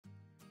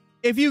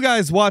If you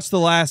guys watched the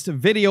last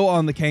video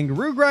on the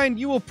kangaroo grind,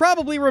 you will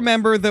probably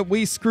remember that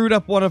we screwed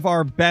up one of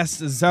our best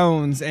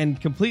zones and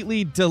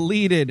completely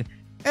deleted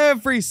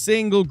every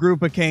single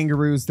group of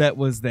kangaroos that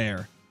was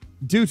there.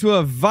 Due to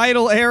a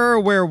vital error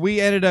where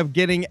we ended up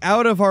getting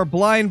out of our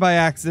blind by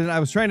accident. I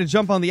was trying to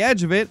jump on the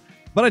edge of it,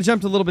 but I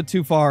jumped a little bit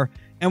too far,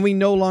 and we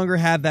no longer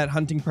had that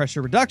hunting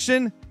pressure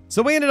reduction,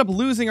 so we ended up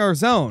losing our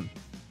zone.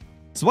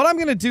 So what I'm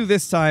going to do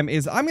this time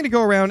is I'm going to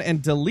go around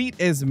and delete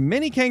as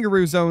many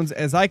kangaroo zones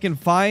as I can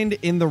find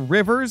in the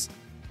rivers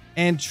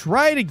and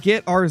try to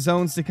get our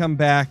zones to come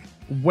back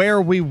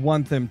where we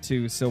want them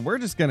to. So we're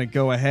just going to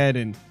go ahead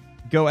and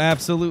go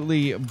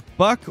absolutely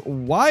buck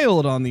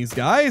wild on these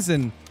guys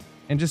and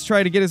just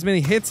try to get as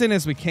many hits in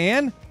as we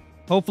can.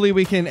 Hopefully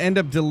we can end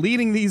up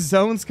deleting these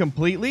zones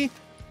completely,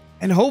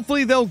 and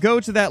hopefully they'll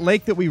go to that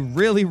lake that we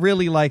really,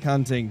 really like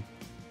hunting.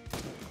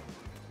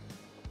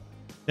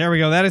 There we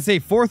go. That is a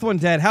fourth one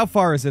dead. How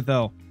far is it,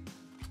 though?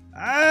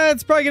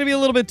 It's probably going to be a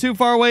little bit too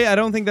far away. I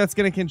don't think that's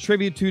going to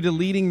contribute to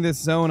deleting this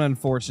zone,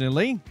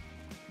 unfortunately.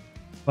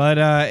 But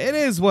it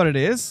is what it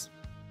is.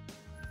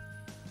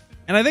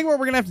 And I think what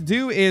we're going to have to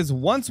do is,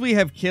 once we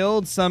have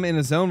killed some in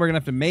a zone, we're going to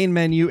have to main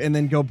menu and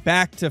then go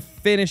back to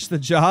finish the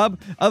job.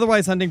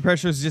 Otherwise, hunting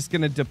pressure is just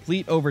going to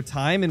deplete over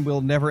time and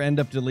we'll never end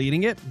up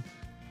deleting it.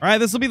 All right,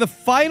 this will be the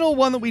final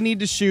one that we need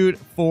to shoot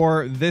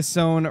for this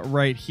zone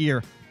right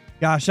here.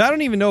 Gosh, I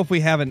don't even know if we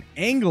have an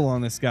angle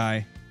on this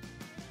guy.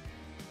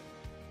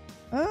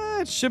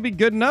 It should be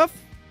good enough.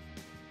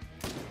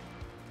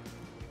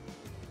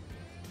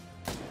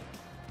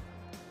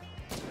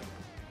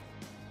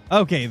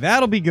 Okay,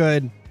 that'll be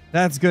good.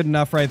 That's good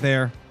enough right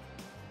there.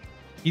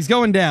 He's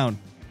going down,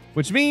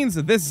 which means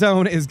that this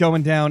zone is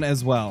going down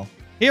as well.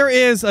 Here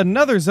is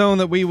another zone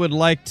that we would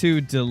like to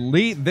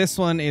delete. This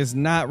one is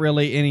not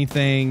really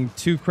anything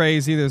too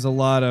crazy. There's a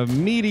lot of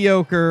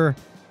mediocre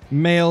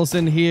males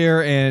in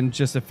here and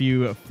just a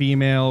few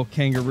female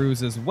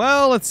kangaroos as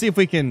well. Let's see if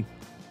we can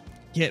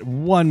get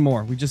one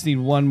more. We just need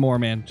one more,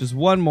 man. Just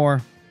one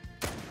more.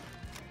 I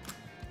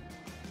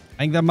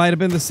think that might have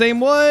been the same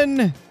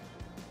one.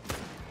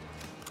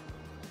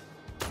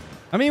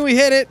 I mean, we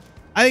hit it.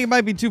 I think it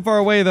might be too far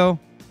away, though.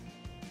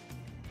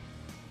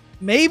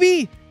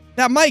 Maybe?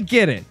 That might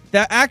get it.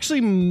 That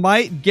actually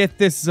might get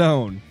this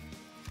zone.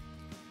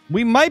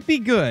 We might be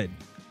good.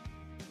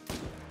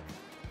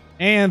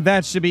 And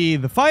that should be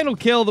the final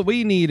kill that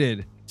we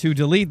needed to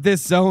delete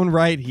this zone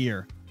right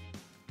here.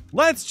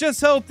 Let's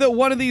just hope that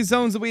one of these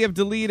zones that we have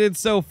deleted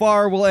so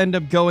far will end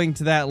up going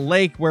to that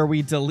lake where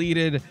we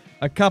deleted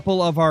a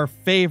couple of our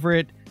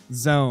favorite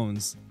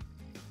zones.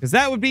 Because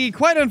that would be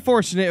quite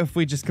unfortunate if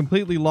we just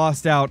completely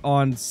lost out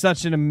on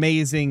such an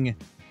amazing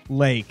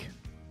lake.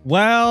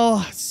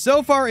 Well,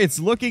 so far it's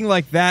looking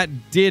like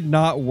that did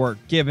not work,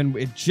 given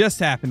it just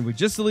happened. We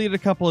just deleted a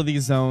couple of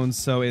these zones,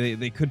 so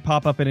they could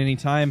pop up at any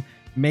time.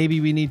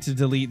 Maybe we need to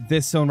delete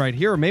this zone right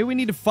here, or maybe we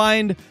need to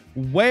find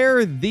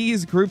where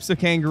these groups of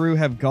kangaroo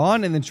have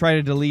gone and then try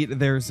to delete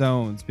their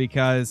zones,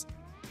 because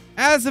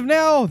as of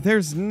now,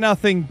 there's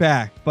nothing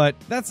back. But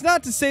that's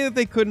not to say that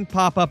they couldn't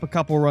pop up a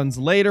couple runs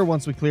later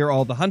once we clear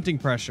all the hunting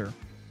pressure.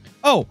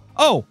 Oh!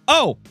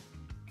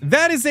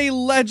 That is a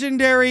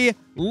legendary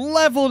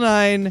level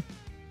 9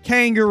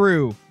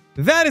 kangaroo.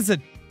 That is a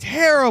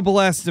terrible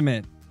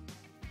estimate.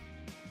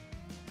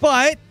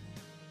 But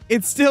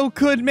it still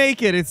could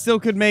make it. It still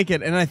could make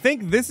it. And I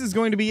think this is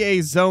going to be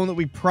a zone that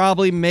we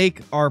probably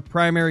make our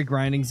primary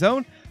grinding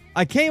zone.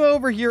 I came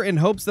over here in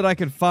hopes that I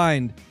could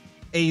find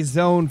a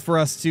zone for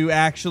us to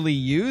actually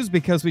use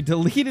because we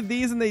deleted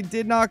these and they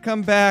did not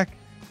come back.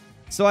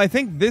 So I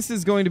think this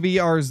is going to be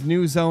our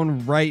new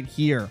zone right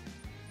here.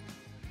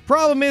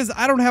 Problem is,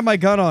 I don't have my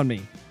gun on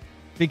me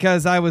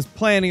because I was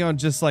planning on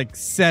just like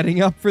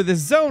setting up for this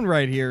zone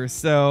right here.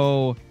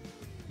 So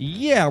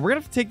yeah, we're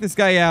gonna have to take this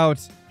guy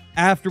out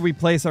after we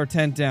place our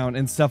tent down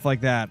and stuff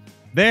like that.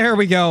 There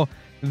we go.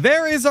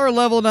 There is our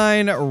level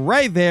 9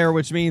 right there,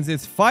 which means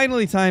it's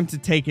finally time to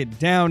take it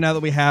down. Now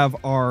that we have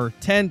our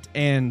tent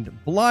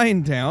and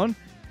blind down,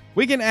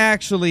 we can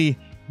actually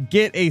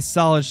get a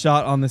solid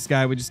shot on this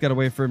guy. We just gotta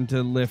wait for him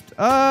to lift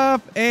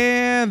up,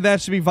 and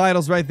that should be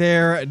vitals right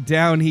there.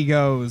 Down he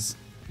goes.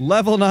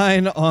 Level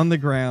 9 on the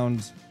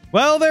ground.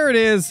 Well, there it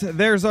is.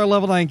 There's our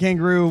level 9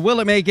 kangaroo. Will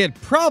it make it?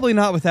 Probably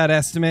not with that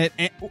estimate.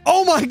 And,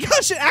 oh my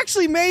gosh, it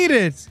actually made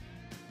it!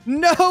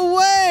 No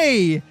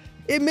way!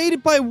 It made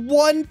it by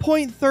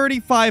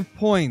 1.35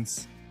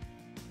 points.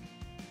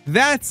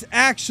 That's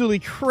actually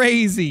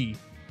crazy.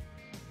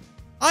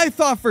 I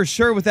thought for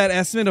sure with that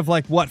estimate of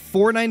like, what,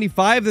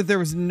 495 that there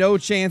was no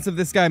chance of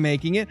this guy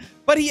making it,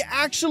 but he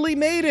actually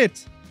made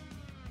it.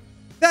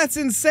 That's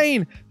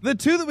insane. The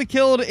two that we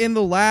killed in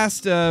the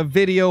last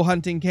video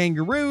hunting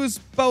kangaroos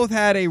both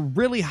had a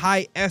really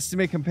high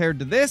estimate compared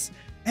to this,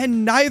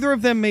 and neither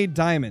of them made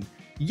diamond.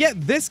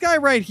 Yet this guy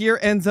right here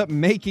ends up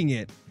making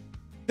it.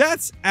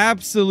 That's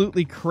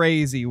absolutely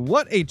crazy.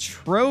 What a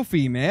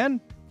trophy,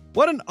 man.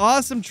 What an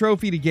awesome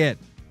trophy to get.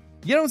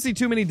 You don't see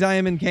too many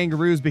diamond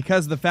kangaroos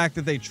because of the fact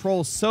that they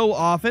troll so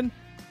often.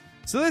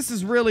 So this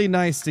is really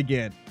nice to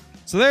get.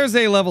 So there's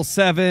a level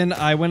 7.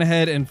 I went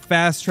ahead and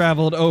fast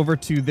traveled over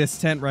to this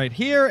tent right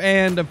here.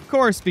 And of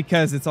course,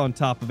 because it's on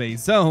top of a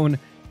zone,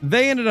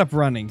 they ended up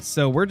running.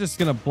 So we're just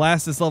going to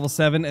blast this level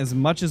 7 as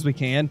much as we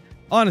can.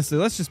 Honestly,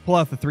 let's just pull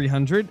out the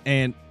 300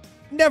 and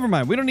never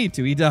mind. We don't need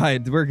to. He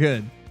died. We're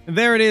good.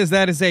 There it is.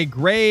 That is a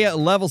gray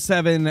level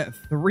 7,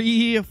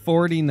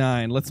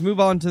 349. Let's move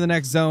on to the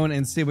next zone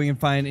and see if we can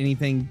find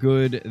anything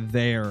good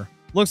there.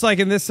 Looks like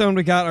in this zone,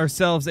 we got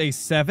ourselves a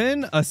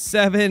 7,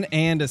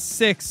 and a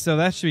 6. So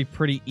that should be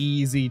pretty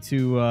easy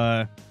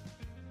to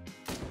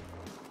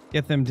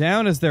get them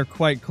down as they're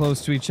quite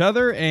close to each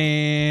other.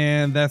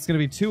 And that's going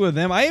to be 2 of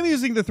them. I am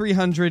using the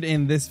 300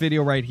 in this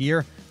video right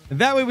here.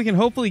 That way we can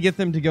hopefully get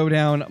them to go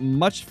down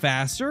much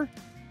faster.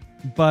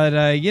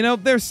 But, you know,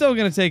 they're still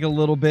going to take a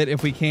little bit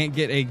if we can't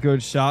get a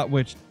good shot,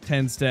 which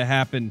tends to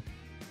happen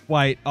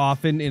quite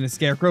often in a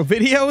Scarecrow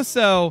video.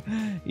 So,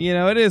 you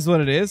know, it is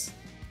what it is.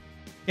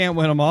 Can't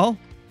win them all.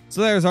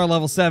 So there's our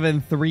level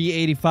 7,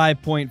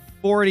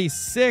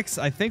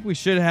 385.46. I think we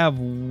should have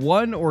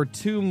 1 or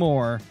 2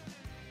 more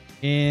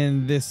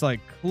in this, like,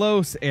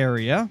 close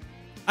area.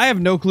 I have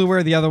no clue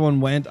where the other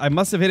one went. I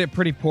must have hit it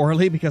pretty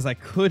poorly because I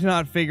could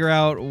not figure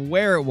out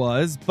where it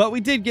was. But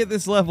we did get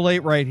this level 8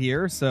 right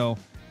here, so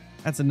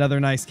that's another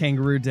nice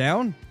kangaroo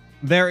down.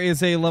 There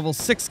is a level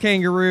 6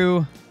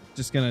 kangaroo.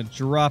 Just gonna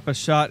drop a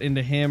shot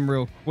into him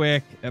real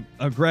quick.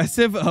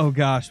 Aggressive? Oh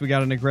gosh, we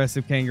got an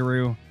aggressive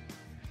kangaroo.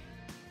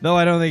 Though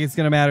I don't think it's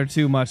gonna matter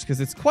too much because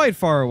it's quite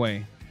far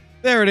away.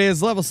 There it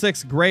is, level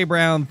 6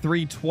 gray-brown,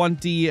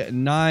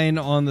 329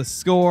 on the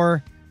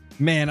score.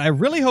 Man, I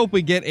really hope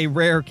we get a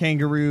rare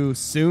kangaroo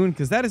soon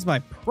because that is my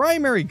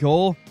primary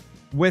goal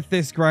with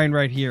this grind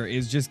right here,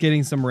 is just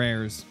getting some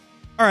rares.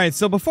 All right,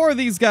 so before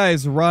these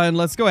guys run,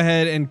 let's go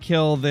ahead and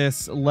kill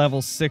this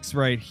level 6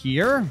 right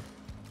here.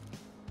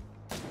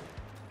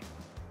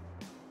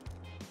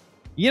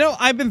 You know,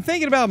 I've been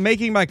thinking about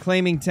making my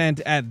claiming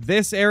tent at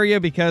this area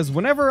because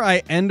whenever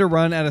I end a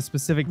run at a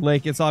specific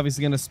lake, it's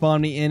obviously going to spawn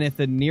me in at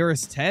the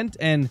nearest tent.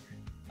 And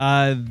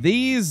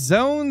these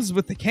zones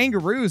with the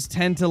kangaroos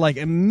tend to, like,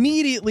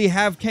 immediately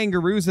have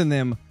kangaroos in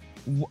them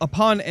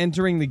upon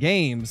entering the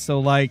game. So,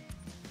 like,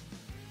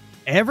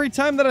 every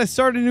time that I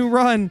start a new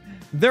run,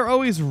 they're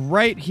always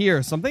right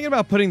here. So I'm thinking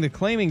about putting the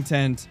claiming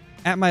tent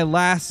at my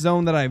last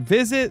zone that I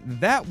visit.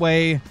 That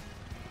way,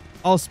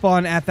 I'll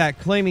spawn at that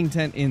claiming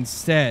tent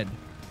instead,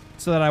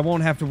 so that I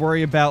won't have to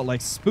worry about,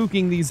 like,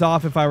 spooking these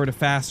off if I were to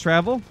fast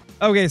travel.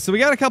 Okay, so we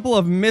got a couple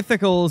of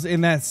mythicals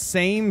in that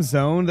same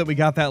zone that we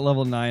got that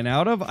level 9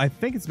 out of. I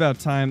think it's about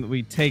time that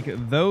we take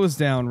those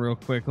down real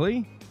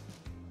quickly.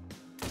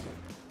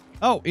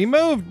 Oh, he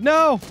moved!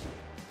 No!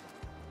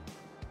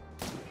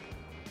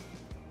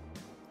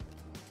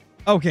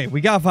 Okay,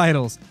 we got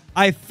vitals.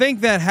 I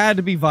think that had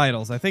to be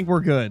vitals. I think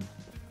we're good.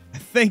 I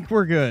think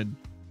we're good.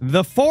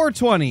 The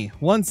 420,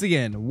 once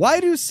again. Why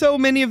do so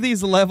many of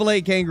these level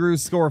 8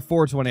 kangaroos score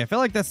 420? I feel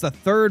like that's the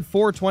third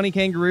 420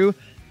 kangaroo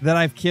that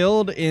I've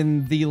killed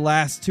in the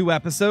last 2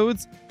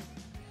 episodes,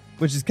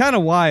 which is kind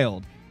of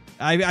wild.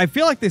 I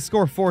feel like they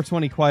score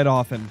 420 quite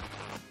often.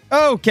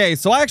 Okay,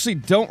 so I actually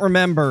don't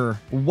remember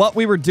what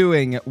we were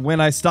doing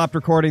when I stopped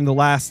recording the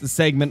last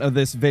segment of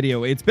this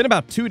video. It's been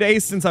about 2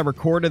 days since I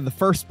recorded the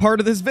first part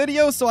of this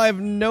video, so I have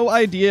no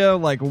idea,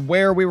 like,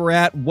 where we were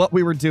at, what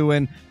we were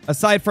doing.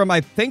 Aside from,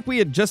 I think we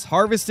had just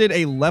harvested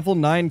a level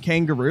 9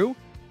 kangaroo,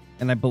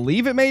 and I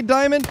believe it made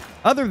diamond.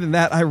 Other than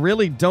that, I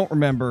really don't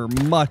remember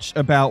much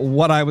about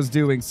what I was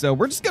doing, so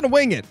we're just gonna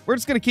wing it. We're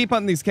just gonna keep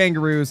hunting these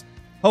kangaroos.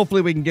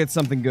 Hopefully we can get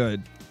something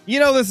good. You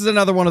know, this is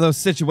another one of those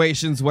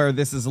situations where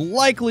this is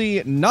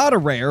likely not a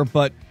rare,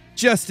 but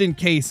just in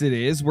case it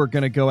is, we're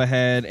going to go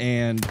ahead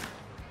and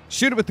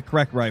shoot it with the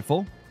correct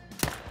rifle.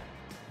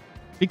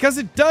 Because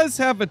it does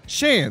have a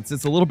chance.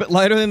 It's a little bit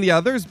lighter than the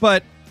others,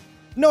 but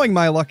knowing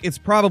my luck, it's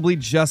probably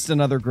just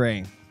another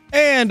gray.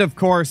 And of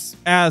course,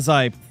 as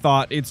I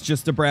thought, it's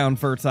just a brown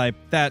fur type.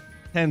 That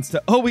tends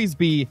to always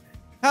be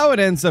how it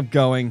ends up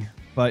going.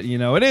 But, you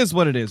know, it is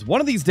what it is.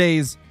 One of these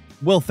days,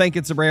 we'll think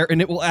it's a rare, and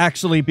it will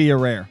actually be a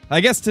rare. I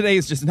guess today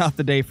is just not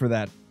the day for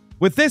that.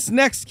 With this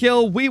next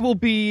kill, we will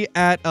be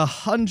at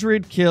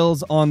 100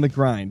 kills on the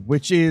grind,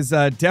 which is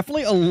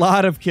definitely a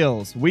lot of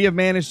kills. We have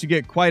managed to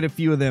get quite a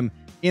few of them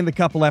in the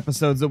couple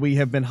episodes that we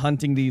have been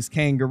hunting these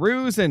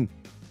kangaroos, and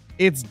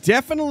it's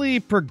definitely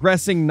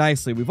progressing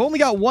nicely. We've only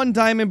got 1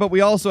 diamond, but we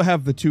also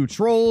have the 2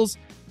 trolls.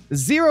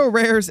 0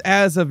 rares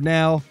as of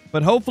now,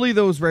 but hopefully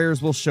those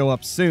rares will show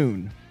up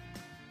soon.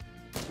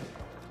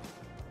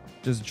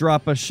 Just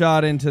drop a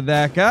shot into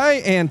that guy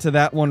and to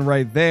that one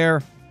right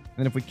there.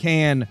 And if we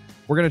can,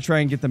 we're going to try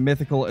and get the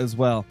mythical as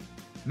well.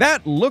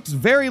 That looks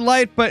very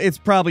light, but it's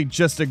probably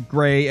just a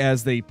gray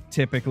as they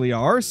typically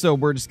are. So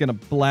we're just going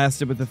to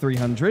blast it with the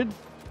 300.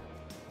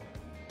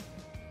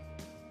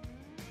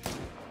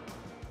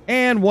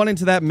 And 1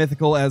 into that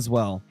mythical as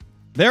well.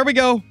 There we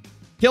go.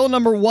 Kill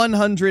number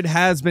 100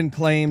 has been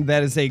claimed.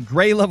 That is a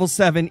gray level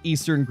 7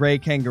 Eastern Gray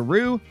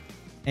Kangaroo.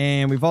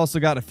 And we've also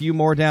got a few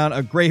more down,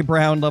 a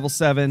gray-brown level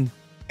 7.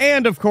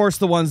 And, of course,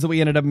 the ones that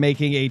we ended up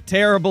making a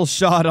terrible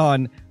shot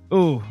on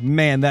Ooh,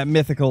 man, that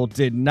mythical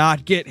did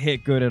not get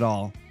hit good at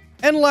all.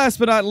 And last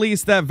but not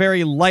least, that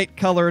very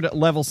light-colored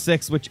level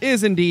 6, which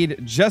is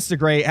indeed just a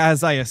gray,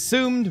 as I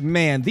assumed.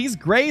 Man, these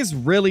grays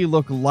really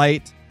look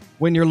light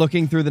when you're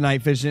looking through the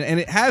night vision, and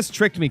it has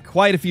tricked me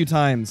quite a few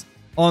times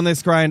on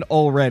this grind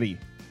already.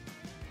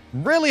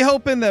 Really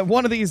hoping that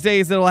one of these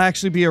days it'll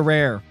actually be a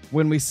rare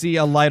when we see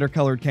a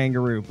lighter-colored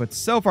kangaroo, but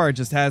so far it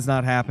just has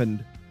not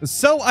happened.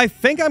 So I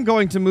think I'm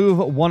going to move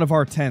one of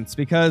our tents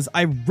because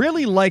I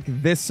really like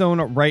this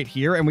zone right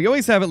here, and we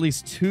always have at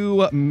least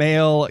 2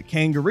 male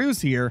kangaroos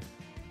here.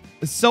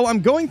 So I'm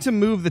going to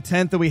move the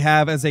tent that we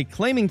have as a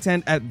claiming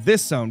tent at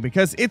this zone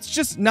because it's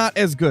just not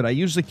as good. I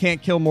usually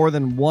can't kill more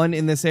than 1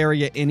 in this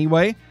area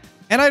anyway,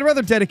 and I'd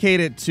rather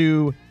dedicate it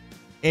to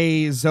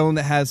a zone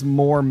that has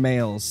more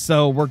males.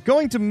 So we're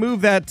going to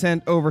move that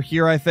tent over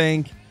here, I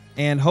think,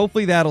 and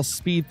hopefully that'll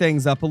speed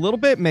things up a little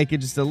bit, make it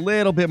just a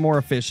little bit more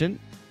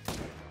efficient.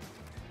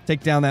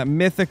 Take down that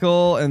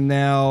mythical, and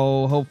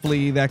now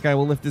hopefully that guy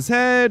will lift his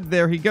head.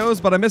 There he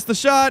goes, but I missed the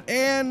shot,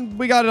 and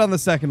we got it on the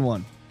second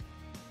one.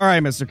 All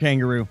right, Mr.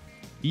 Kangaroo.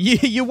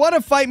 You want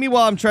to fight me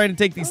while I'm trying to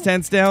take these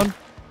tents down?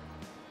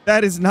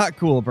 That is not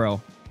cool,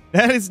 bro.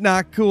 That is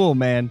not cool,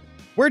 man.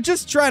 We're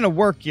just trying to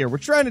work here. We're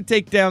trying to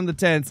take down the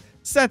tents,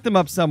 set them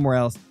up somewhere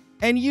else,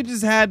 and you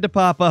just had to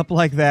pop up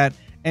like that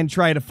and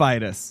try to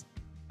fight us.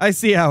 I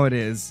see how it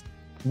is.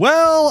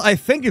 Well, I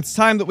think it's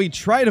time that we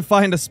try to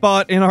find a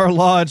spot in our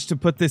lodge to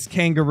put this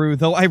kangaroo,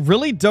 though I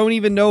really don't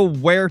even know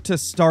where to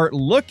start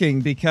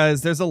looking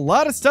because there's a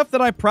lot of stuff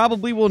that I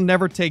probably will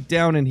never take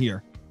down in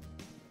here.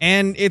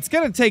 And it's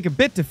going to take a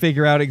bit to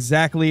figure out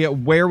exactly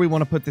where we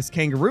want to put this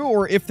kangaroo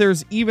or if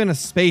there's even a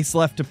space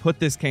left to put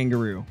this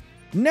kangaroo.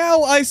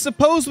 Now, I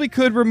suppose we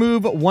could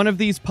remove one of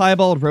these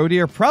piebald roe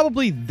deer,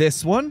 probably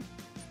this one,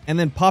 and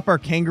then pop our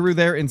kangaroo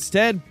there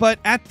instead, but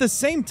at the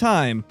same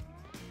time,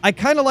 I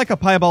kind of like a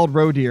piebald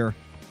roe deer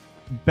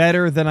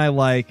better than I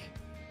like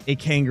a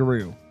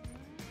kangaroo.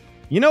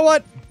 You know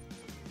what?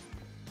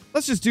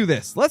 Let's just do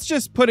this. Let's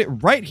just put it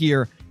right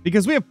here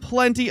because we have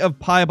plenty of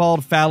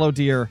piebald fallow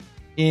deer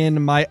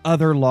in my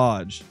other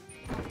lodge.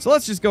 So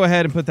let's just go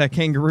ahead and put that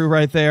kangaroo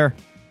right there.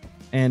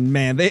 And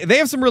man, they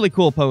have some really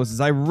cool poses.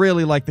 I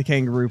really like the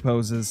kangaroo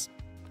poses.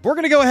 We're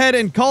going to go ahead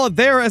and call it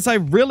there as I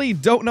really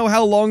don't know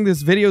how long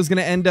this video is going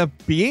to end up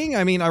being.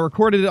 I mean, I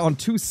recorded it on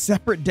 2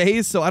 separate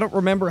days, so I don't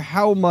remember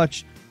how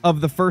much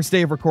of the first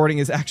day of recording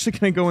is actually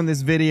going to go in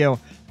this video.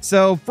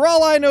 So for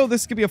all I know,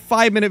 this could be a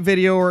 5-minute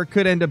video or it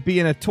could end up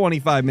being a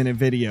 25-minute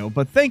video.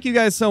 But thank you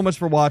guys so much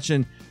for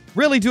watching.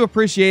 Really do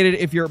appreciate it.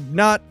 If you're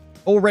not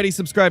already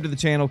subscribed to the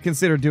channel,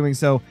 consider doing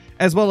so,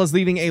 as well as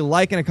leaving a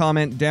like and a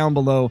comment down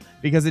below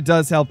because it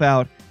does help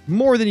out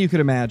more than you could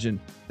imagine.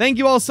 Thank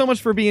you all so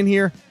much for being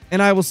here,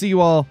 and I will see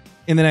you all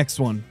in the next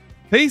one.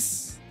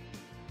 Peace!